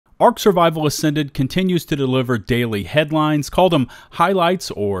Ark Survival Ascended continues to deliver daily headlines. Call them highlights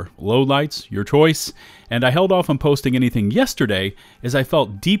or lowlights, your choice. And I held off on posting anything yesterday as I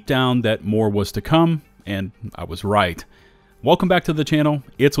felt deep down that more was to come, and I was right. Welcome back to the channel.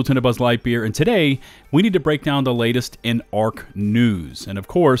 It's LtBuzzLitebeer, and today we need to break down the latest in Ark news. And of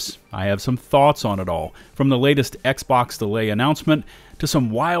course, I have some thoughts on it all, from the latest Xbox delay announcement to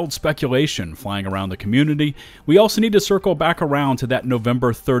some wild speculation flying around the community. We also need to circle back around to that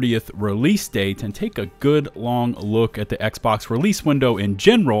November 30th release date and take a good long look at the Xbox release window in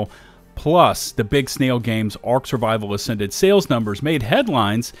general. Plus, the big Snail Games Ark Survival Ascended sales numbers made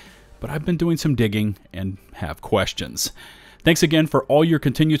headlines, but I've been doing some digging and have questions. Thanks again for all your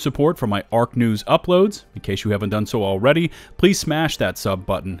continued support for my Ark News uploads. In case you haven't done so already, please smash that sub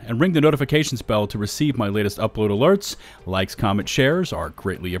button and ring the notifications bell to receive my latest upload alerts. Likes, comments, shares are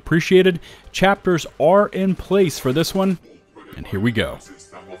greatly appreciated. Chapters are in place for this one, and here we go.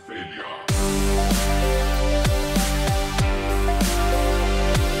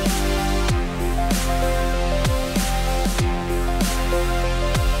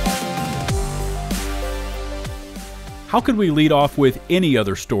 How could we lead off with any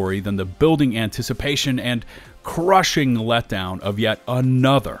other story than the building anticipation and crushing letdown of yet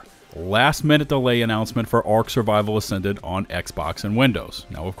another last-minute delay announcement for Ark Survival Ascended on Xbox and Windows?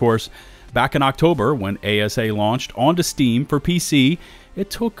 Now, of course, back in October when ASA launched onto Steam for PC, it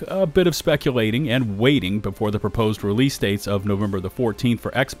took a bit of speculating and waiting before the proposed release dates of November the 14th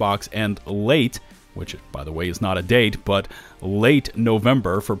for Xbox and late, which by the way is not a date, but late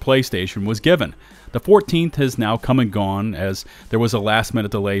November for PlayStation was given. The 14th has now come and gone, as there was a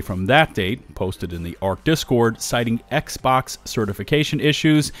last-minute delay from that date, posted in the Ark Discord, citing Xbox certification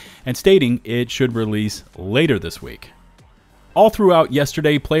issues and stating it should release later this week. All throughout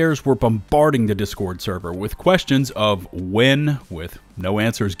yesterday, players were bombarding the Discord server with questions of when, with no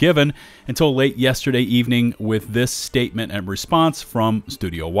answers given, until late yesterday evening with this statement and response from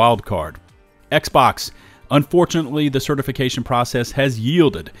Studio Wildcard. Xbox. Unfortunately, the certification process has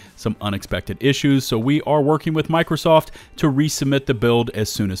yielded some unexpected issues, so we are working with Microsoft to resubmit the build as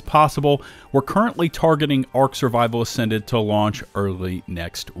soon as possible. We're currently targeting Ark Survival Ascended to launch early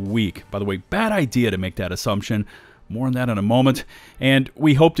next week. By the way, bad idea to make that assumption. More on that in a moment. And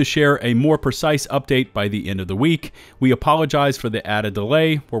we hope to share a more precise update by the end of the week. We apologize for the added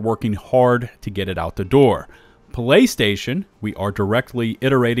delay. We're working hard to get it out the door. PlayStation, we are directly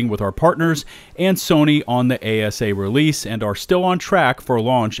iterating with our partners and Sony on the ASA release and are still on track for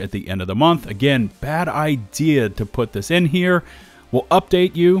launch at the end of the month. Again, bad idea to put this in here. We'll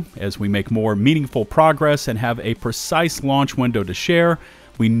update you as we make more meaningful progress and have a precise launch window to share.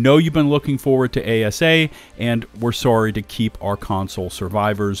 We know you've been looking forward to ASA, and we're sorry to keep our console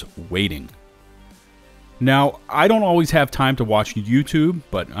survivors waiting. Now, I don't always have time to watch YouTube,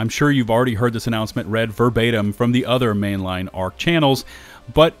 but I'm sure you've already heard this announcement read verbatim from the other mainline Ark channels,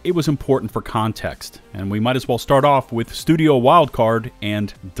 but it was important for context, and we might as well start off with Studio Wildcard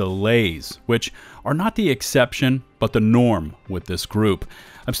and delays, which are not the exception, but the norm with this group.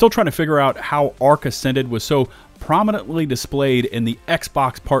 I'm still trying to figure out how Ark Ascended was so prominently displayed in the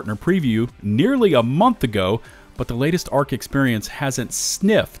Xbox partner preview nearly a month ago, but the latest Ark experience hasn't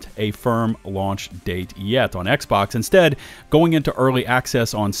sniffed a firm launch date yet on Xbox, instead going into early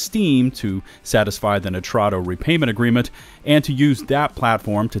access on Steam to satisfy the Nitrado repayment agreement and to use that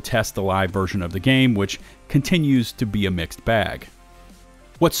platform to test the live version of the game, which continues to be a mixed bag.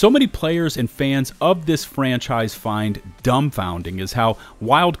 What so many players and fans of this franchise find dumbfounding is how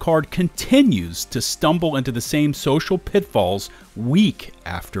Wildcard continues to stumble into the same social pitfalls week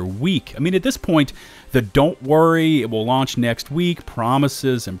after week. I mean, at this point, the "don't worry, it will launch next week"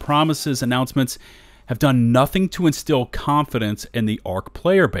 promises announcements have done nothing to instill confidence in the Ark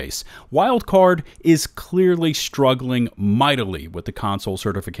player base. Wildcard is clearly struggling mightily with the console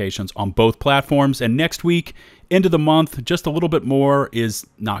certifications on both platforms, and next week, into the month, just a little bit more is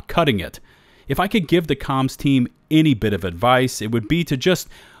not cutting it. If I could give the comms team any bit of advice, it would be to just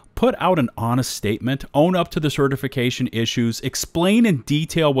put out an honest statement, own up to the certification issues, explain in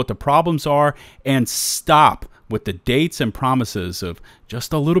detail what the problems are, and stop with the dates and promises of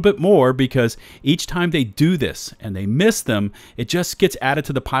just a little bit more, because each time they do this and they miss them, it just gets added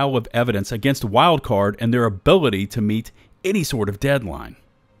to the pile of evidence against Wildcard and their ability to meet any sort of deadline.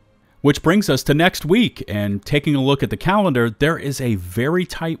 Which brings us to next week, and taking a look at the calendar, there is a very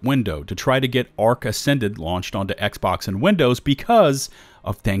tight window to try to get Ark Ascended launched onto Xbox and Windows because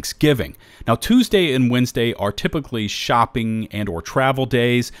of Thanksgiving. Now, Tuesday and Wednesday are typically shopping and or travel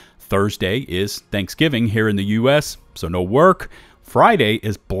days. Thursday is Thanksgiving here in the US, so no work. Friday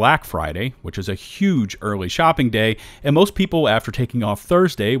is Black Friday, which is a huge early shopping day, and most people, after taking off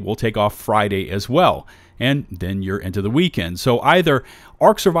Thursday, will take off Friday as well. And then you're into the weekend. So either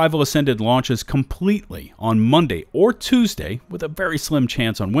Ark Survival Ascended launches completely on Monday or Tuesday, with a very slim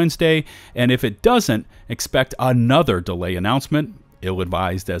chance on Wednesday, and if it doesn't, expect another delay announcement,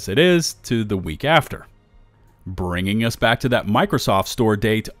 ill-advised as it is, to the week after. Bringing us back to that Microsoft Store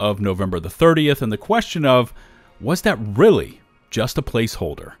date of November the 30th, and the question of, was that really just a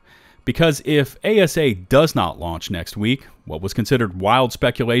placeholder? Because if ASA does not launch next week, what was considered wild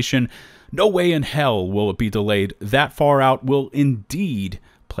speculation, no way in hell will it be delayed that far out, will indeed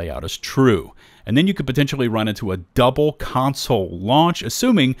play out as true. And then you could potentially run into a double console launch,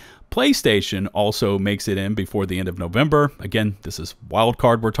 assuming PlayStation also makes it in before the end of November. Again, this is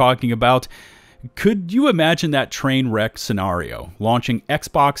Wildcard we're talking about. Could you imagine that train wreck scenario, launching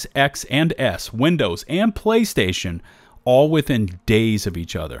Xbox X and S, Windows, and PlayStation all within days of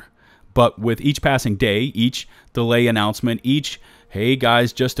each other? But with each passing day, each delay announcement, each, hey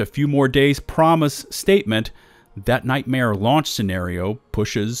guys, just a few more days promise statement, that nightmare launch scenario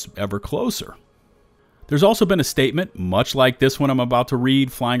pushes ever closer. There's also been a statement, much like this one I'm about to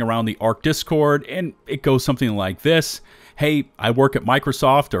read, flying around the Ark Discord, and it goes something like this. Hey, I work at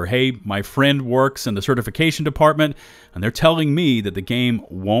Microsoft, or hey, my friend works in the certification department, and they're telling me that the game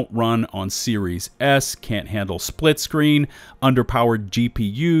won't run on Series S, can't handle split screen, underpowered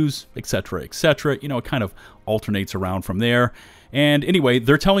GPUs, etc., etc. You know, it kind of alternates around from there. And anyway,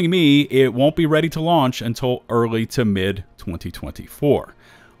 they're telling me it won't be ready to launch until early to mid 2024.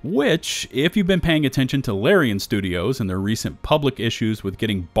 Which, if you've been paying attention to Larian Studios and their recent public issues with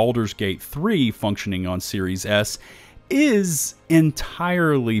getting Baldur's Gate 3 functioning on Series S, is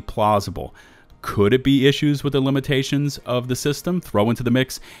entirely plausible. Could it be issues with the limitations of the system? Throw into the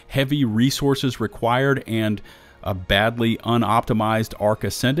mix heavy resources required and a badly unoptimized Ark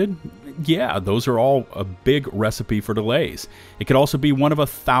Ascended? Yeah, those are all a big recipe for delays. It could also be one of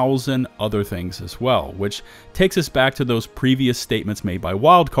 1,000 other things as well, which takes us back to those previous statements made by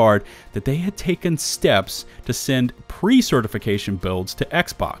Wildcard that they had taken steps to send pre-certification builds to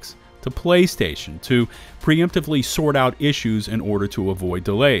Xbox, to PlayStation, to preemptively sort out issues in order to avoid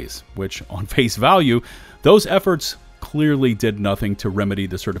delays, which on face value, those efforts clearly did nothing to remedy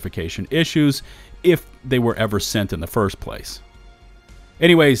the certification issues if they were ever sent in the first place.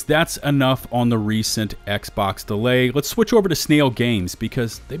 Anyways, that's enough on the recent Xbox delay. Let's switch over to Snail Games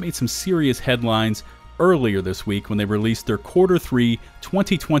because they made some serious headlines earlier this week when they released their Q3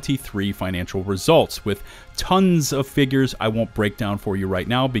 2023 financial results with tons of figures I won't break down for you right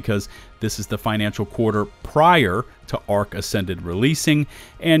now because this is the financial quarter prior to Ark Ascended releasing.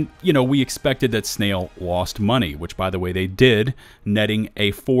 And, you know, we expected that Snail lost money, which, by the way, they did, netting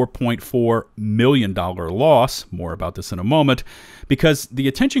a $4.4 million loss. More about this in a moment. Because the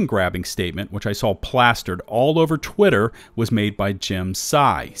attention-grabbing statement, which I saw plastered all over Twitter, was made by Jim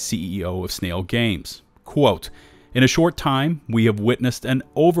Tsai, CEO of Snail Games. Quote, "In a short time, we have witnessed an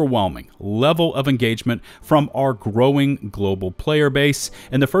overwhelming level of engagement from our growing global player base.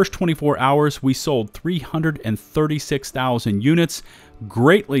 In the first 24 hours, we sold 336,000 units,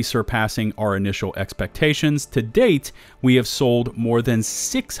 greatly surpassing our initial expectations. To date, we have sold more than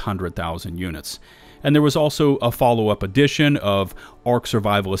 600,000 units." And there was also a follow-up edition of Ark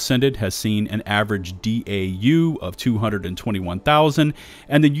Survival Ascended has seen an average DAU of 221,000,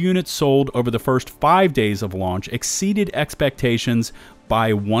 and the units sold over the first 5 days of launch exceeded expectations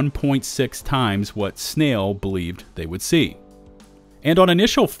by 1.6 times what Snail believed they would see. And on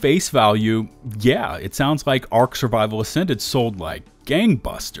initial face value, yeah, it sounds like Ark Survival Ascended sold like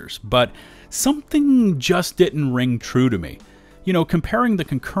gangbusters, but something just didn't ring true to me. You know, comparing the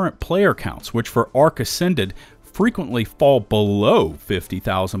concurrent player counts, which for Ark Ascended frequently fall below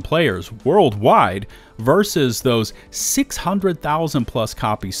 50,000 players worldwide, versus those 600,000 plus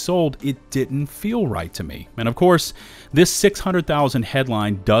copies sold, it didn't feel right to me. And of course, this 600,000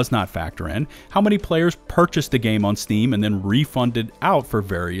 headline does not factor in how many players purchased the game on Steam and then refunded out for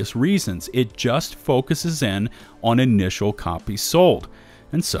various reasons. It just focuses in on initial copies sold.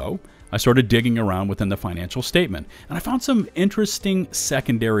 And so, I started digging around within the financial statement, and I found some interesting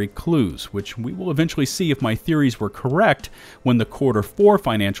secondary clues, which we will eventually see if my theories were correct when the Q4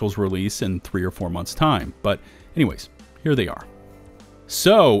 financials release in 3 or 4 months' time. But anyways, here they are.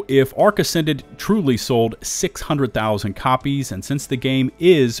 So, if Ark Ascended truly sold 600,000 copies, and since the game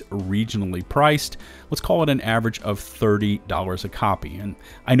is regionally priced, let's call it an average of $30 a copy. And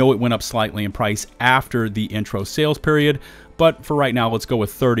I know it went up slightly in price after the intro sales period, but for right now, let's go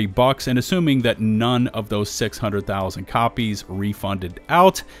with $30, and assuming that none of those 600,000 copies refunded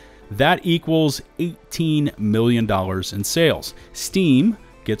out, That equals $18 million in sales. Steam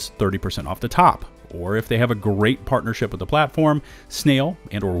gets 30% off the top. Or if they have a great partnership with the platform, Snail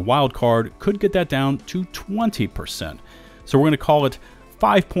and or Wildcard could get that down to 20%. So we're going to call it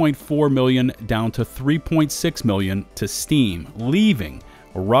 $5.4 million down to $3.6 million to Steam, leaving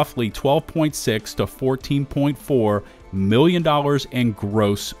roughly $12.6 to $14.4 million in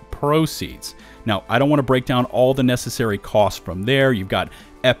gross proceeds. Now, I don't want to break down all the necessary costs from there. You've got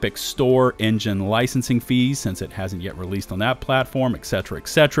Epic Store engine licensing fees since it hasn't yet released on that platform, etc.,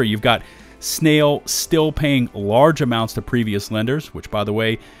 etc. You've got Snail still paying large amounts to previous lenders, which, by the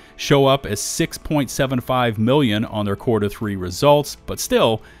way, show up as $6.75 million on their Q3 results, but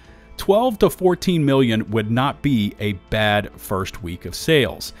still, $12 to $14 million would not be a bad first week of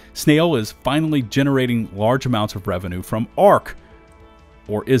sales. Snail is finally generating large amounts of revenue from Ark.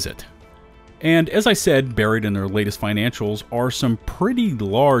 Or is it? And as I said, buried in their latest financials are some pretty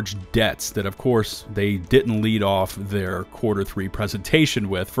large debts that, of course, they didn't lead off their Q3 presentation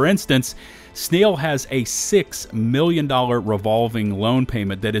with. For instance, Snail has a $6 million revolving loan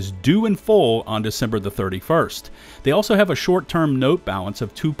payment that is due in full on December the 31st. They also have a short-term note balance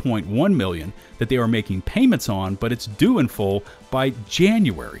of $2.1 million that they are making payments on, but it's due in full by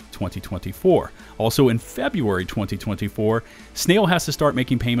January 2024. Also in February 2024, Snail has to start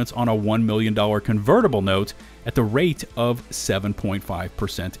making payments on a $1 million convertible note at the rate of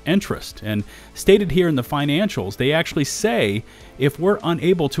 7.5% interest. And stated here in the financials, they actually say if we're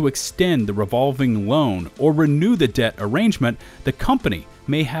unable to extend the revolving loan or renew the debt arrangement, the company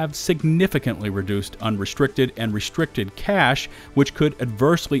may have significantly reduced unrestricted and restricted cash, which could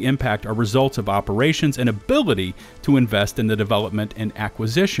adversely impact our results of operations and ability to invest in the development and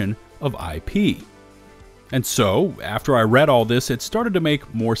acquisition of IP. And so, after I read all this, it started to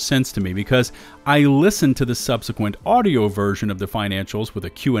make more sense to me because I listened to the subsequent audio version of the financials with a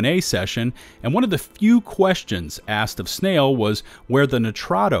Q&A session, and one of the few questions asked of Snail was where the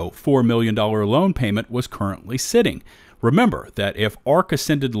Nitrado $4 million loan payment was currently sitting. Remember that if Ark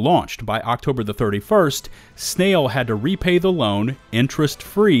Ascended launched by October the 31st, Snail had to repay the loan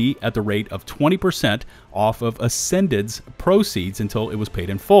interest-free at the rate of 20% off of Ascended's proceeds until it was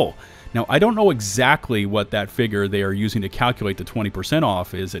paid in full. Now, I don't know exactly what that figure they are using to calculate the 20%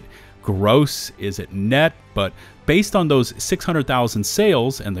 off. Is it gross? Is it net? But based on those 600,000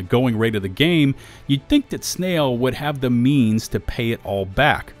 sales and the going rate of the game, you'd think that Snail would have the means to pay it all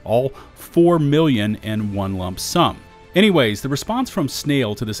back, all $4 million in one lump sum. Anyways, the response from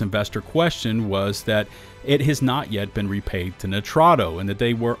Snail to this investor question was that it has not yet been repaid to Nitrado and that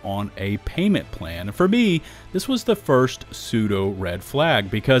they were on a payment plan. And for me, this was the first pseudo red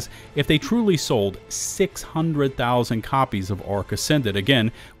flag because if they truly sold 600,000 copies of Ark Ascended,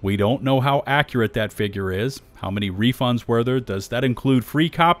 again, we don't know how accurate that figure is. How many refunds were there? Does that include free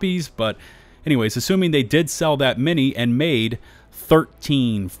copies? But anyways, assuming they did sell that many and made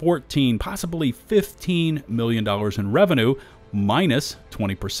 13, 14, possibly $15 million in revenue minus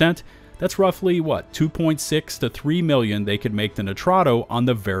 20%. That's roughly what, 2.6 to 3 million they could make to Nitrado on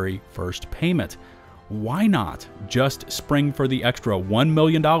the very first payment. Why not just spring for the extra $1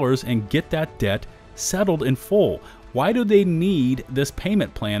 million and get that debt settled in full? Why do they need this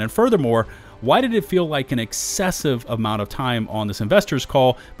payment plan? And furthermore, why did it feel like an excessive amount of time on this investor's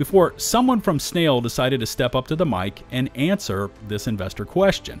call before someone from Snail decided to step up to the mic and answer this investor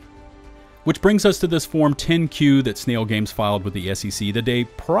question? Which brings us to this Form 10-Q that Snail Games filed with the SEC the day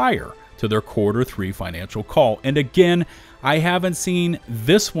prior to their Q3 financial call. And again, I haven't seen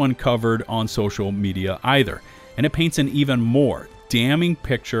this one covered on social media either. And it paints an even more damning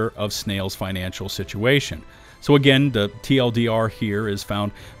picture of Snail's financial situation. So again, the TLDR here is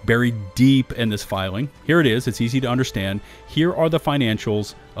found buried deep in this filing. Here it is. It's easy to understand. Here are the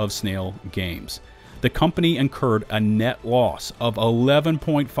financials of Snail Games. The company incurred a net loss of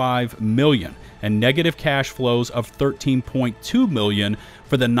 $11.5 million and negative cash flows of $13.2 million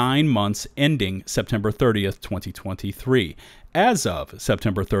for the 9 months ending September 30th, 2023. As of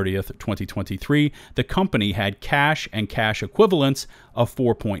September 30th, 2023, the company had cash and cash equivalents of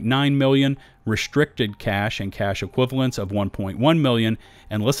 $4.9 million, restricted cash and cash equivalents of $1.1 million,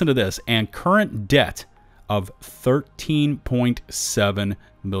 and listen to this, and current debt of $13.7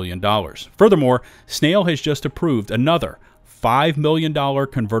 million. Furthermore, Snail has just approved another $5 million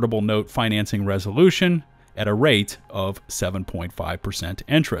convertible note financing resolution at a rate of 7.5%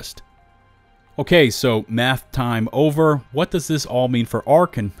 interest. Okay, so math time over. What does this all mean for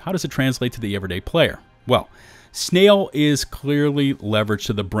Ark, and how does it translate to the everyday player? Well, Snail is clearly leveraged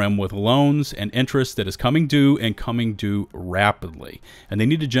to the brim with loans and interest that is coming due and coming due rapidly. And they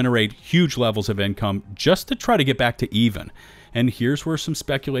need to generate huge levels of income just to try to get back to even. and here's where some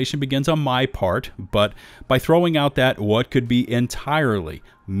speculation begins on my part, but by throwing out that what could be entirely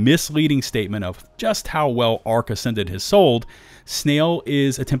misleading statement of just how well Ark Ascended has sold, Snail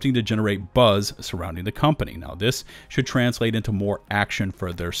is attempting to generate buzz surrounding the company. Now, this should translate into more action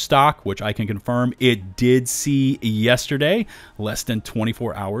for their stock, which I can confirm it did see yesterday, less than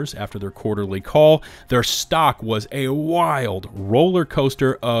 24 hours after their quarterly call. Their stock was a wild roller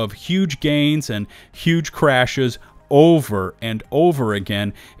coaster of huge gains and huge crashes over and over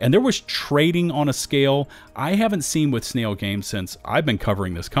again, and there was trading on a scale I haven't seen with Snail Games since I've been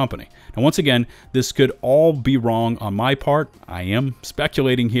covering this company. Now, once again, this could all be wrong on my part. I am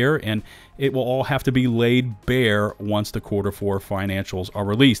speculating here, and it will all have to be laid bare once the Q4 financials are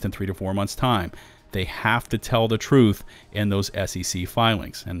released in 3 to 4 months' time. They have to tell the truth in those SEC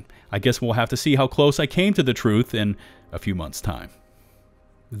filings, and I guess we'll have to see how close I came to the truth in a few months' time.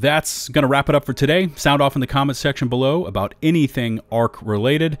 That's going to wrap it up for today. Sound off in the comments section below about anything Ark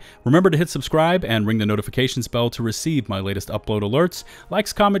related. Remember to hit subscribe and ring the notifications bell to receive my latest upload alerts.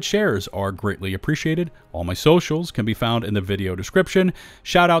 Likes, comments, shares are greatly appreciated. All my socials can be found in the video description.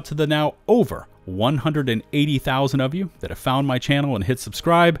 Shout out to the now over 180,000 of you that have found my channel and hit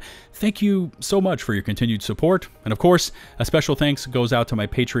subscribe. Thank you so much for your continued support. And of course, a special thanks goes out to my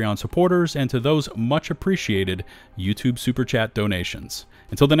Patreon supporters and to those much appreciated YouTube Super Chat donations.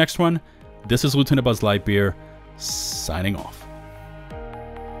 Until the next one, this is LtBuzzLitebeer signing off.